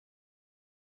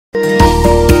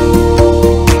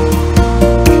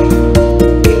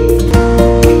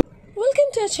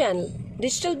channel,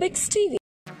 Digital Bix TV.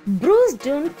 Bruce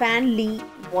Jun fan Lee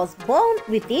was born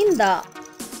within the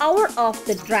hour of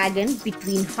the dragon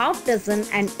between 6:30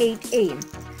 and 8 am.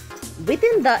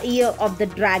 Within the year of the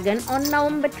dragon on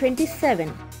November 27,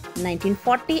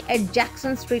 1940 at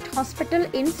Jackson Street Hospital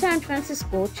in San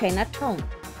Francisco, Chinatown.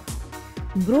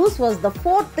 Bruce was the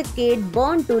fourth kid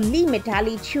born to Lee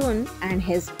Jun and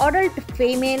his adult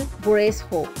female Grace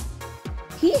Hope.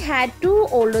 He had two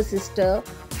older sisters,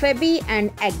 Phoebe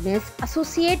and Agnes,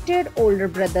 associated older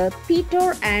brother Peter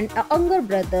and a younger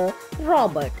brother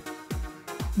Robert.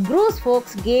 Bruce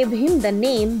folks gave him the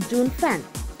name Jun Fan.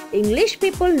 English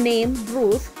people name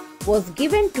Bruce was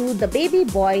given to the baby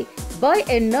boy by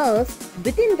a nurse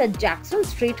within the Jackson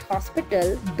Street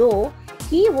Hospital, though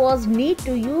he was need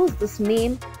to use this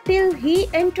name till he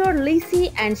entered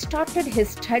lycée and started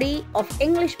his study of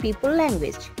English people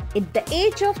language. At the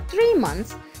age of 3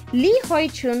 months, Li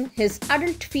Xiaolong, his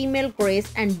adult female Grace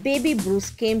and baby Bruce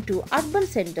came to urban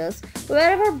centers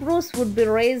wherever Bruce would be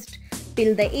raised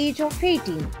till the age of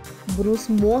 18. Bruce's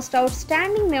most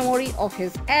outstanding memory of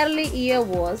his early year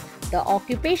was the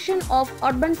occupation of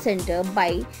urban center by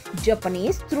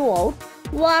Japanese throughout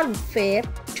warfare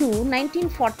to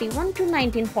 1941 to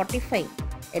 1945.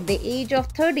 At the age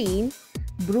of 13,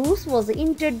 Bruce was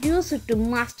introduced to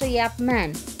Master Yap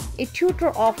Man, a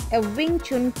tutor of a Wing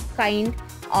Chun kind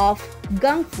of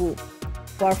Kung Fu.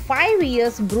 For 5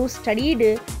 years, Bruce studied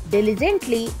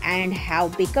diligently and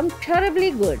have become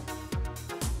terribly good.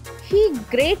 He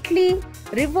greatly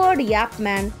revered Yap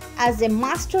Man as a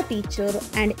master teacher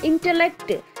and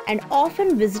intellect and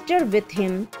often visited with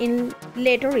him in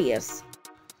later years.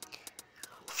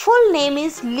 Full name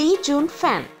is Lee Jun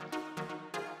Fan.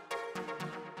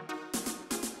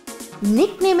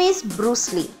 Nickname is Bruce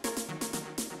Lee.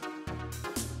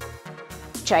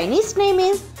 Chinese name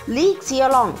is Li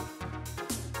Xiaolong.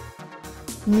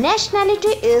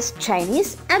 Nationality is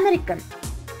Chinese American.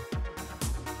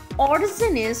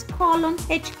 Origin is Kowloon,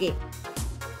 HK.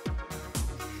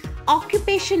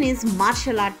 Occupation is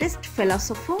martial artist,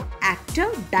 philosopher, actor,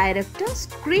 director,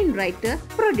 screenwriter,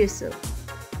 producer.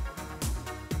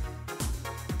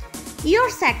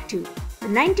 Years active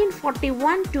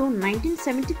 1941 to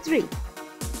 1973.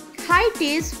 Height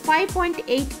is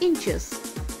 5.8 inches,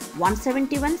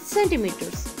 171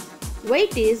 centimeters.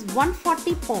 Weight is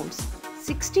 140 pounds,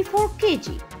 64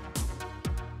 kg.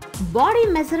 Body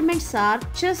measurements are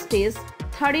chest is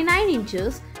 39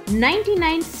 inches,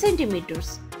 99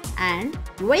 centimeters and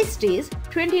waist is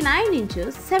 29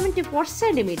 inches, 74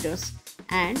 centimeters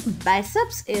and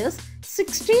biceps is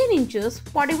 16 inches,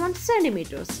 41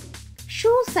 centimeters.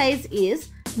 Shoe size is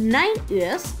 9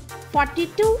 US,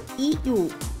 42 EU.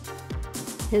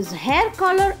 His hair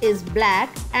color is black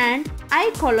and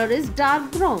eye color is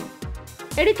dark brown.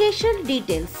 Education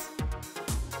details.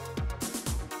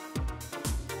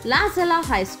 Salle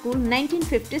High School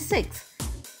 1956.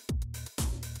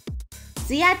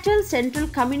 Seattle Central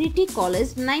Community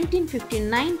College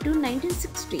 1959 to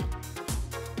 1960.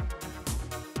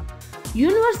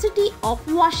 University of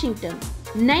Washington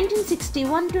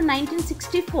 1961 to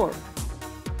 1964.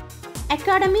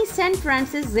 Academy St.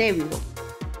 Francis Xavier.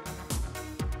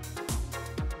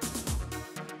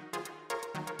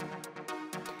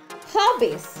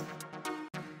 Hobbies.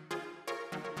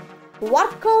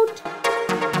 Workout,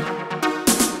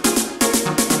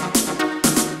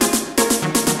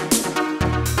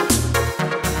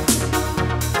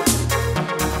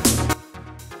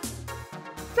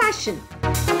 fashion,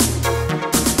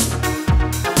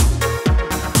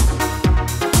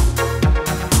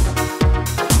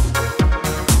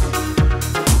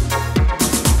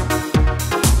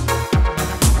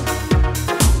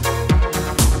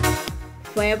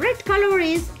 favorite color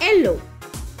is yellow.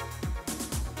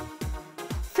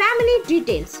 Family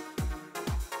details.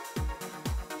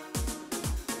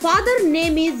 Father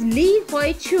name is Lee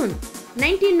Xiaolong,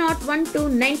 1901 to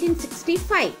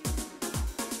 1965.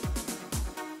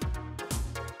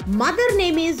 Mother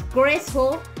name is Grace Ho,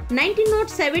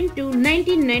 1907 to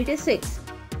 1996.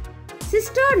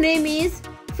 Sister name is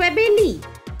Phoebe Lee.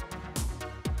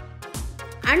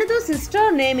 Another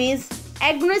sister name is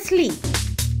Agnes Lee.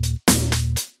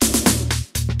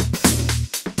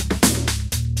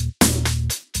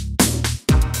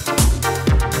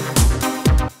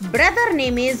 Brother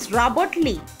name is Robert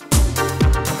Lee.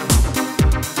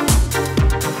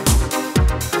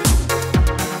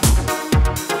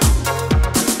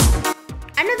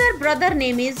 Another brother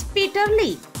name is Peter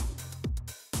Lee.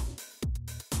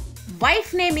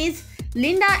 Wife name is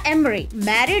Linda Emery,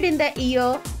 married in the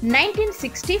year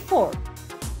 1964.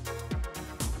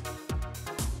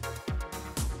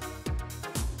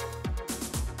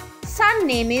 Son son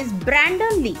name is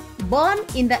Brandon Lee, born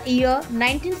in the year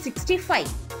 1965.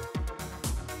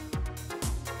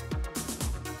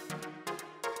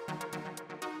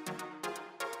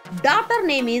 Daughter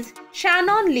name is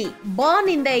Shannon Lee, born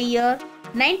in the year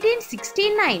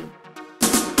 1969.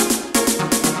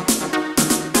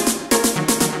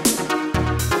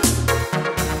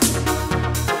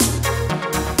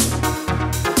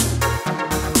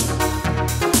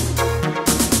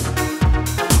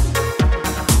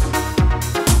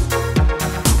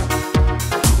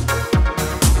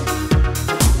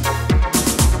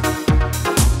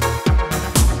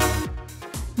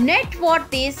 Net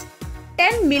worth is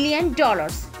 $10 million.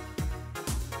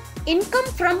 Income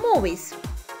from movies.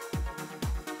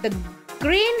 The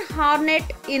Green Hornet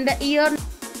in the year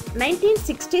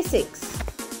 1966.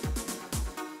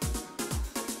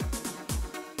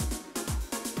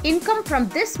 Income from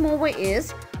this movie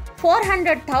is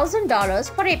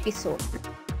 $400,000 per episode.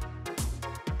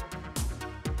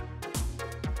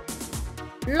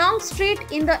 Longstreet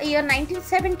in the year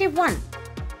 1971.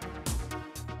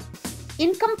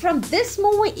 Income from this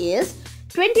movie is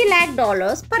 $20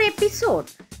 lakh per episode.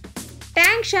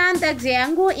 Tang Shan the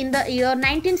Xiangu in the year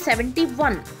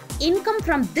 1971. Income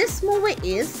from this movie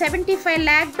is $75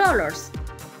 lakh.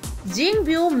 Jing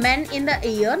View Men in the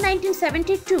year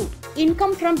 1972.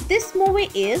 Income from this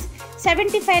movie is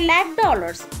 $75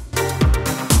 lakh.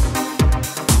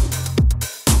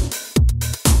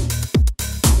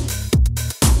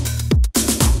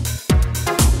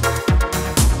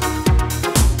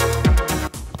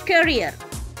 Career.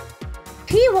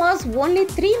 He was only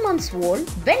 3 months old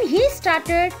when he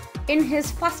started in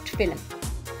his first film,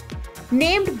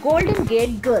 named Golden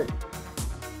Gate Girl.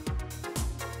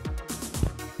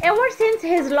 Ever since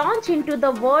his launch into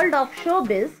the world of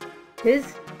showbiz, his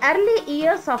early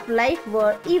years of life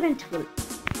were eventful.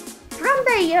 From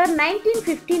the year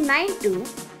 1959 to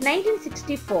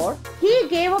 1964, he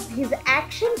gave up his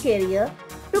action career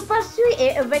to pursue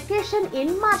a vacation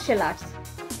in martial arts.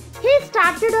 He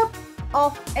started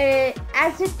off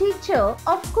as a teacher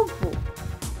of Kung Fu.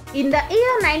 In the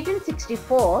year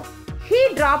 1964, he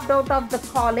dropped out of the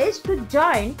college to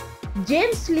join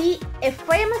James Lee, a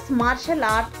famous martial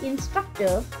art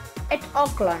instructor at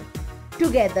Auckland.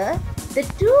 Together, the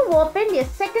two opened a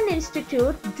second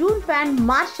institute, Jun Fan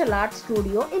Martial Arts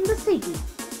Studio in the city.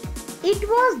 It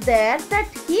was there that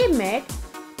he met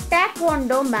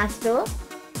Taekwondo master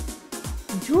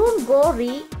Jun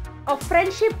Go-ri, a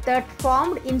friendship that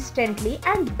formed instantly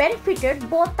and benefited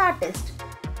both artists.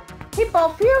 He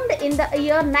performed in the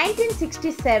year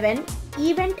 1967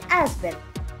 event as well.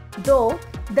 Though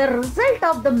the result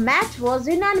of the match was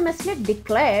unanimously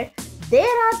declared,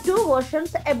 there are two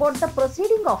versions about the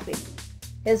proceeding of it.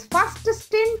 His first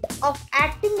stint of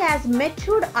acting as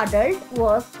mature adult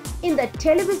was in the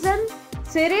television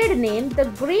series named The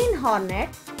Green Hornet.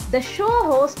 The show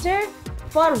hosted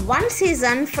for one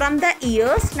season from the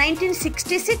years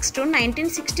 1966 to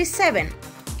 1967.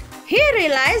 He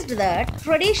realized that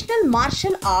traditional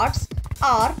martial arts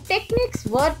or techniques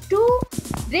were too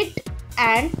rigged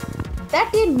and that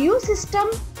a new system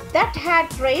that had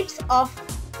traits of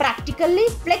practically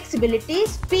flexibility,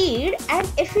 speed and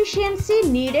efficiency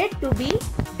needed to be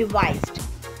devised.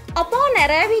 Upon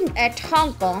arriving at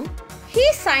Hong Kong,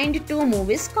 he signed 2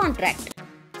 movies contract.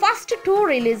 First to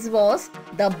release was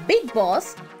The Big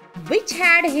Boss, which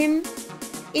had him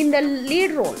in the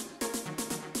lead role.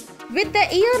 With the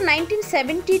year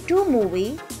 1972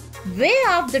 movie Way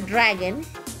of the Dragon,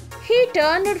 he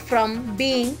turned from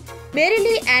being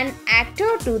merely an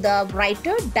actor to the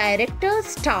writer, director,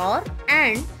 star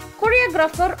and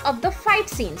choreographer of the fight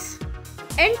scenes.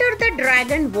 Enter the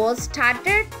Dragon was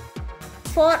started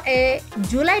for a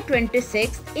July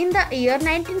 26th in the year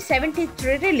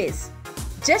 1973 release.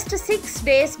 Just 6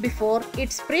 days before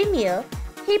its premiere,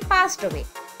 he passed away.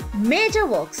 Major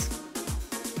works.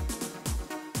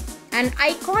 An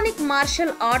iconic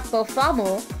martial art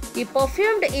performer, he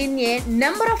performed in a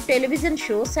number of television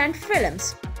shows and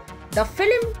films. The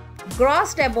film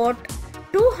grossed about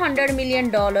 $200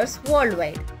 million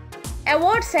worldwide.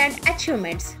 Awards and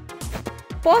achievements.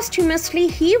 Posthumously,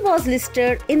 he was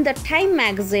listed in the Time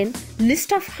magazine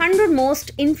list of 100 most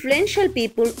influential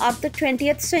people of the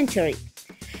 20th century.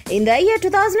 In the year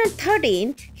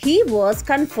 2013, he was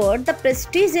conferred the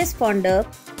prestigious Founder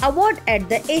Award at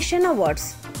the Asian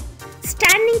Awards.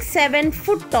 Standing 7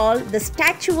 foot tall, the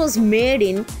statue was made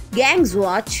in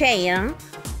Guangzhou, China,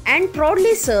 and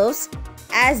proudly serves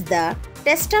as the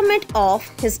testament of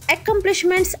his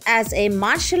accomplishments as a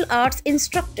martial arts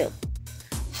instructor.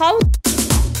 How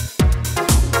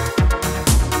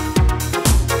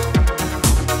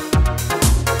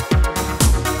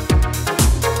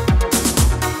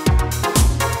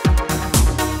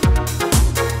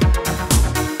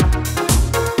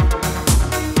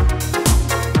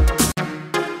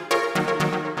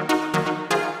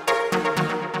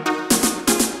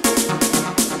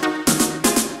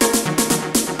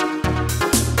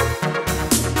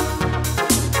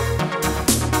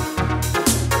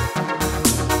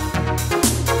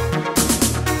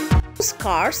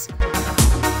scars.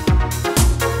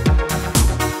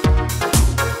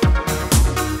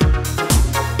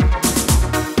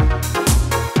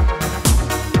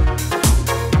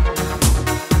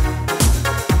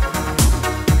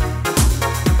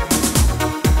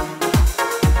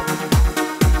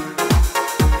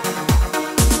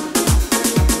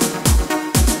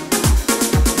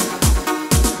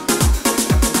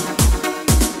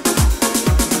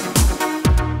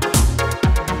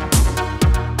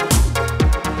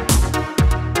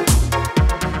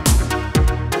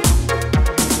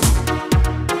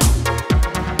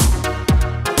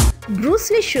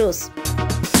 Bruce Lee shoes.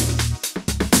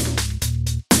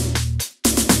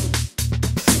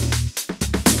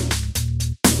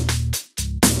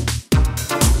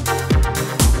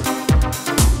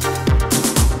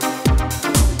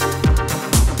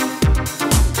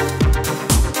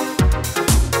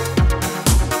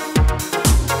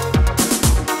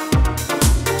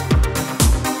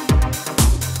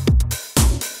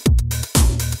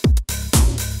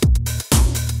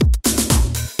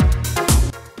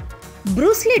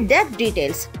 Bruce Lee death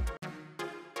details.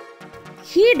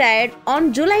 He died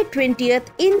on July 20th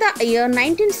in the year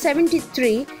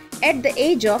 1973 at the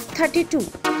age of 32.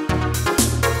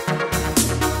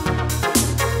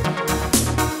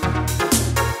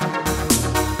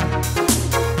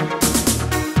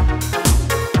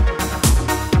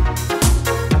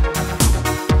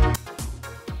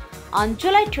 On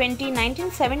July 20,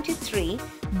 1973,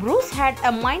 Bruce had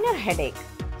a minor headache.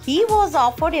 He was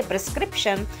offered a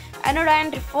prescription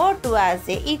anodyne referred to as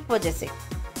a equagesic.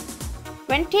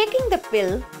 When taking the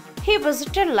pill, he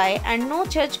visited Li and no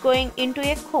church going into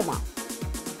a coma.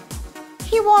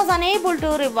 He was unable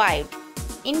to revive.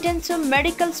 Intensive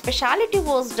medical specialty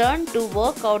was done to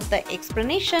work out the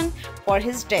explanation for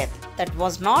his death that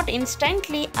was not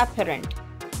instantly apparent.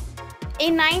 A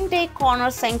 9-day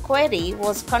coroner's inquiry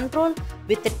was controlled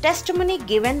with the testimony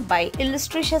given by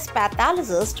illustrious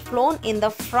pathologists flown in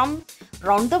from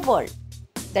around the world.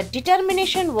 The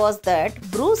determination was that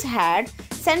Bruce had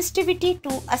sensitivity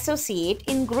to associate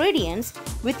ingredients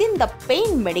within the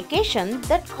pain medication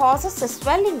that causes a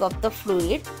swelling of the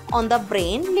fluid on the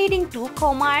brain leading to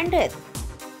coma and death.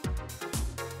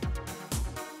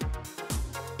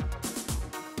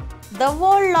 The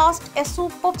world lost a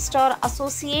superstar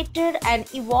associated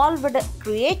and evolved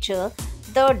creature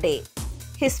the day.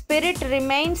 His spirit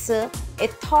remains a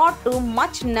thought to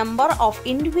much number of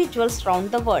individuals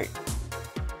around the world.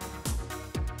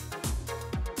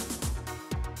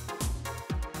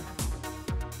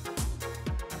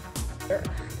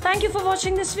 Thank you for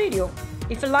watching this video.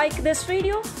 If you like this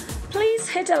video, please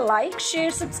hit a like,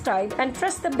 share, subscribe and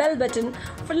press the bell button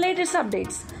for latest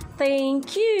updates.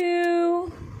 Thank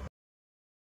you.